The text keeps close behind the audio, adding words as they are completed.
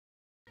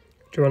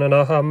Do you want to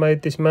know how I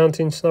made this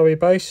mountain snowy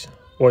base?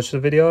 Watch the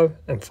video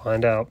and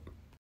find out.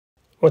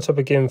 What I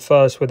begin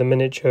first with the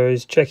miniature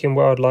is checking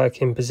where I'd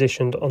like him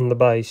positioned on the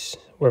base,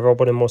 whether I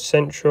want him more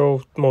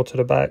central, more to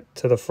the back,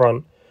 to the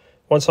front.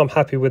 Once I'm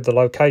happy with the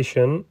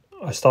location,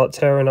 I start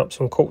tearing up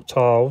some cork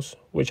tiles,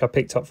 which I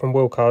picked up from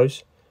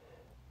Wilco's,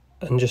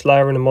 and just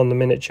layering them on the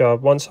miniature.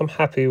 Once I'm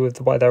happy with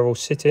the way they're all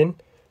sitting,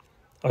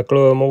 I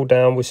glue them all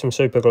down with some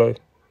super glue.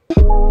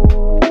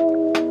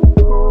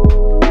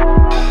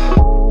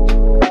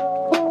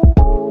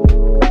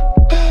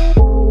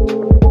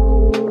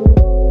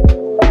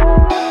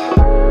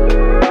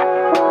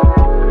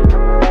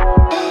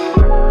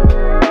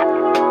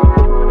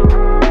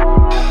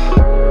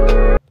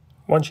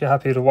 Once you're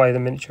happy with the way the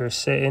miniature is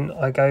sitting,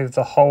 I gave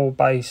the whole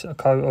base a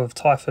coat of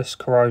typhus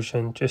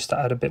corrosion just to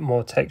add a bit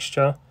more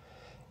texture.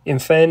 In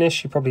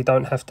fairness, you probably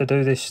don't have to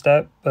do this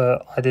step,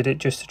 but I did it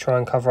just to try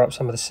and cover up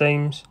some of the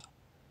seams.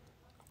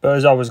 But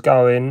as I was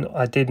going,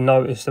 I did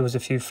notice there was a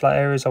few flat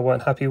areas I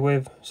weren't happy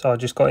with, so I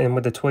just got in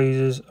with the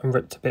tweezers and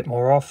ripped a bit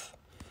more off.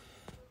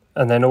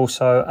 And then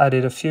also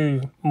added a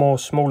few more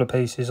smaller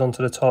pieces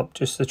onto the top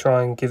just to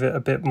try and give it a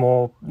bit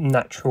more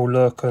natural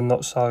look and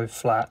not so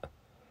flat.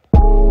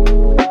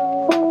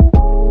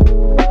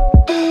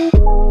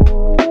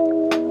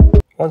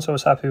 Once I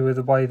was happy with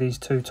the way these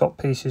two top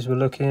pieces were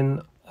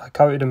looking, I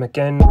coated them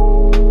again.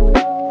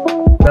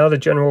 Now the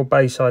general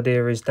base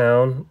idea is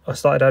down, I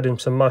started adding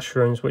some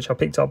mushrooms which I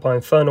picked up by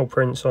Infernal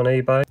Prints on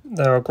eBay.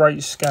 They're a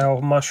great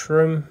scale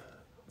mushroom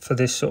for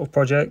this sort of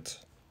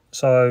project,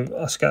 so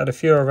I scattered a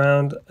few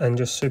around and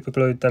just super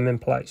glued them in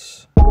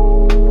place.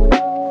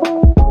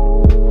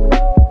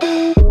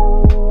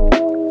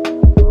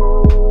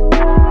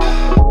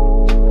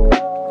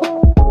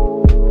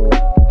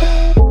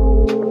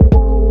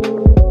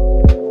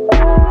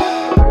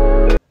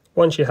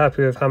 Once you're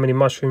happy with how many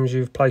mushrooms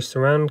you've placed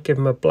around, give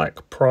them a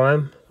black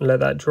prime and let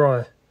that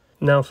dry.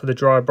 Now for the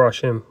dry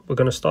brushing, we're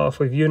going to start off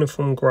with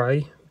Uniform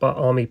Grey by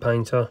Army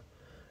Painter,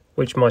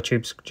 which my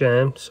tube's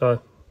jammed,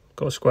 so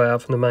got to square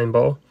out from the main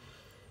bottle.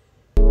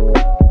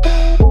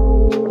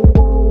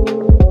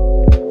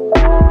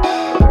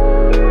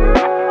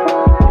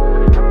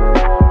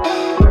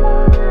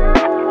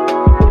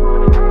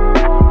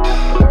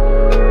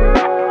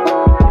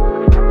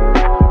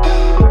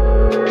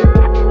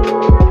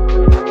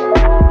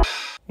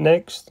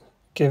 Next,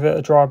 give it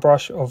a dry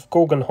brush of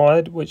Gorgon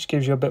Hide, which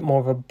gives you a bit more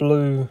of a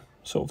blue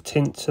sort of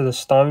tint to the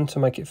stone to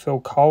make it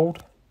feel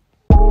cold.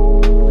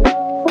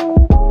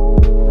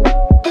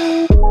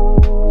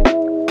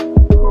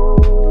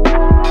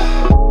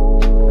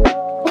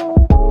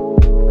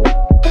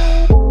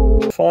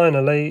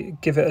 Finally,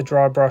 give it a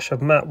dry brush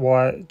of Matte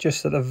White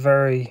just at the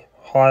very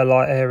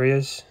highlight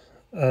areas,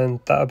 and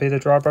that'll be the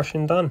dry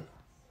brushing done.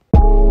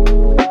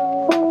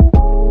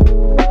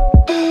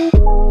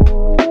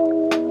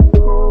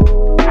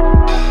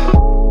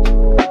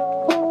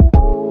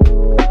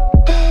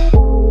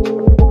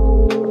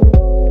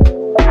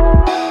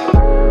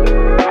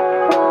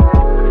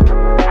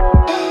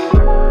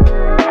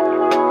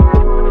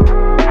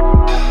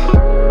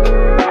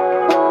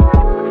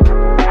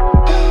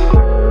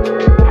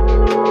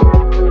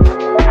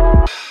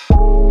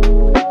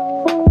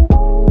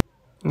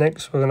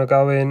 Next, we're going to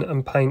go in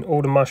and paint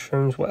all the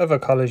mushrooms whatever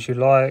colours you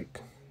like.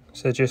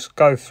 So just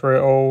go through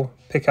it all,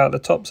 pick out the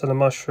tops of the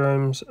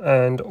mushrooms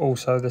and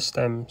also the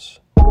stems.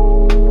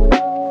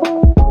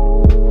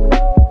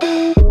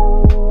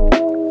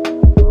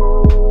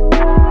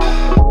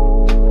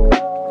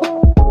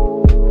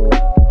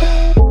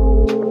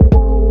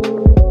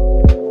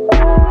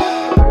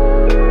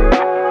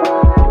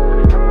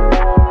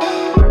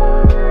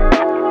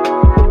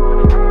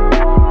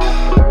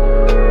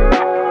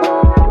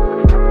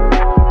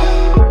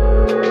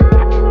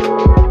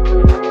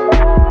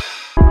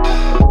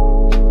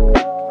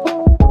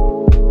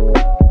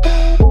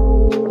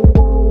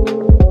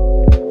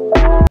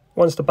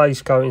 Once the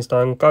base coating's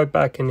done, go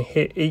back and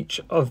hit each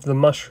of the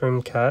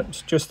mushroom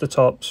caps, just the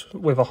tops,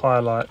 with a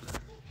highlight.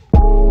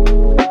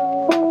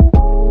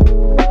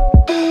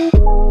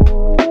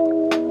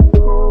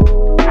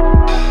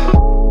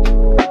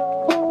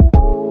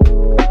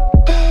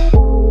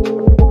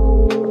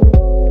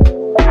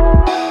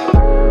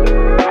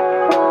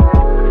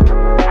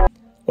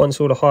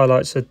 Once all the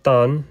highlights are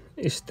done,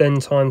 it's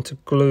then time to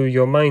glue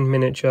your main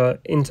miniature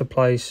into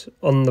place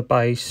on the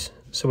base,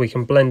 so we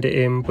can blend it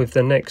in with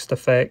the next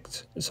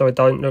effect so it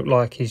don't look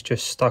like he's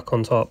just stuck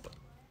on top.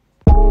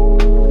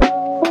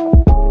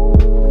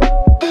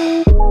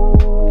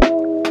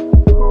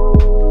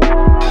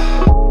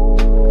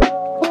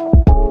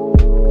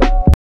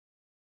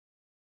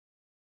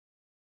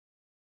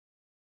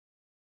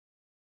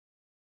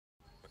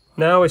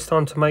 Now it's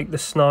time to make the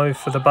snow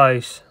for the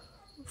base.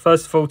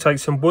 First of all, take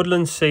some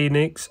Woodland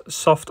Scenics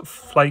Soft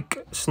Flake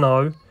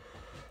Snow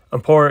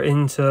and pour it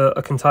into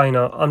a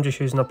container. I'm just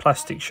using a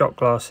plastic shot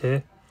glass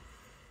here.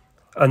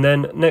 And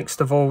then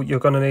next of all, you're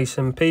going to need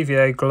some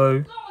PVA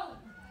glue,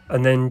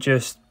 and then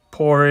just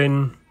pour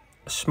in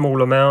a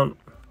small amount.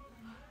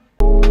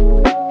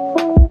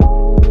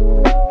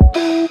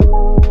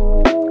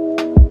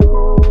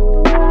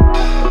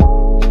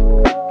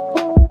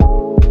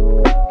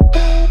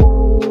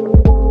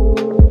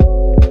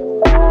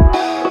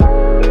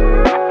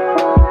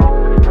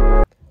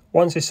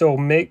 once it's all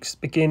mixed,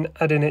 begin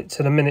adding it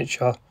to the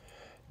miniature.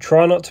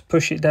 Try not to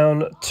push it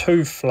down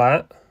too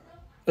flat,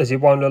 as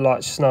it won't look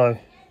like snow.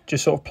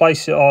 Just sort of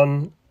place it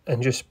on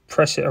and just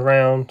press it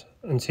around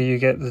until you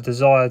get the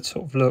desired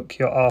sort of look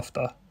you're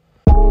after.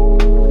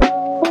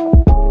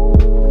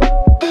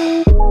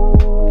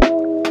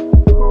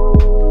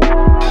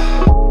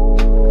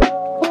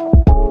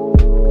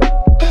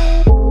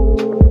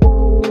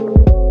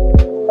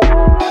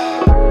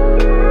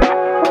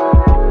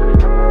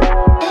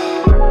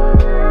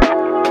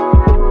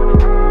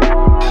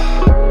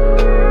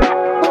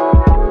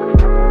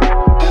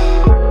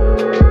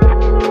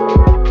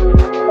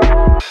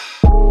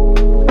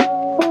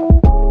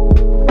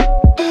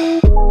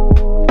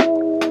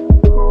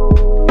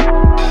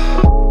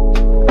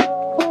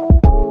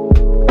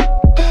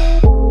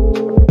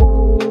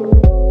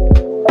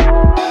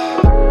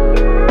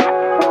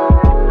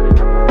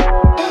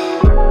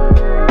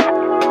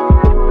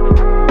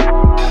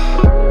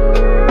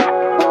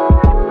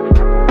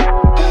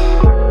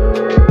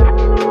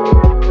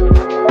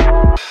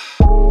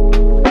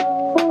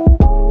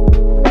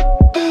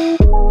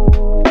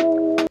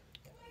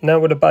 Now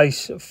with the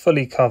base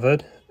fully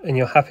covered and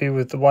you're happy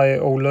with the way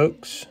it all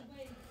looks,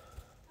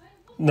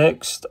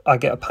 next I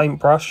get a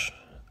paintbrush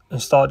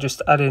and start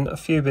just adding a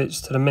few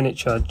bits to the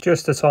miniature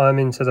just to tie him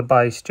into the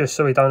base, just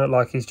so he don't look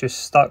like he's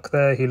just stuck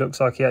there. He looks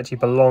like he actually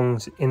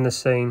belongs in the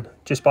scene.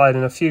 Just by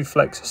adding a few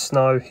flecks of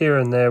snow here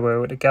and there where it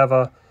would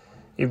gather,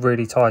 it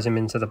really ties him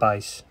into the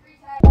base.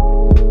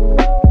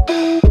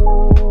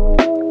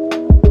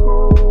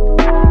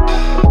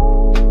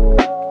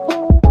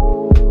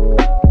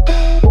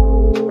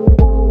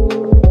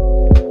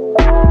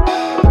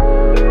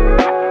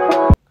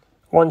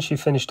 Once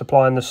you've finished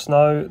applying the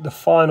snow, the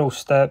final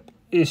step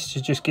is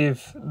to just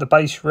give the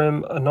base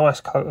rim a nice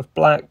coat of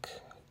black,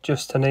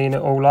 just to neaten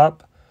it all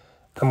up.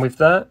 And with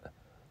that,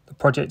 the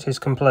project is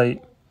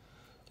complete.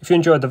 If you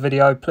enjoyed the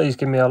video, please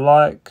give me a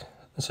like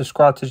and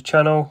subscribe to the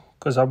channel,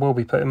 because I will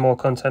be putting more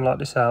content like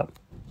this out.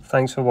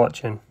 Thanks for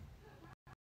watching.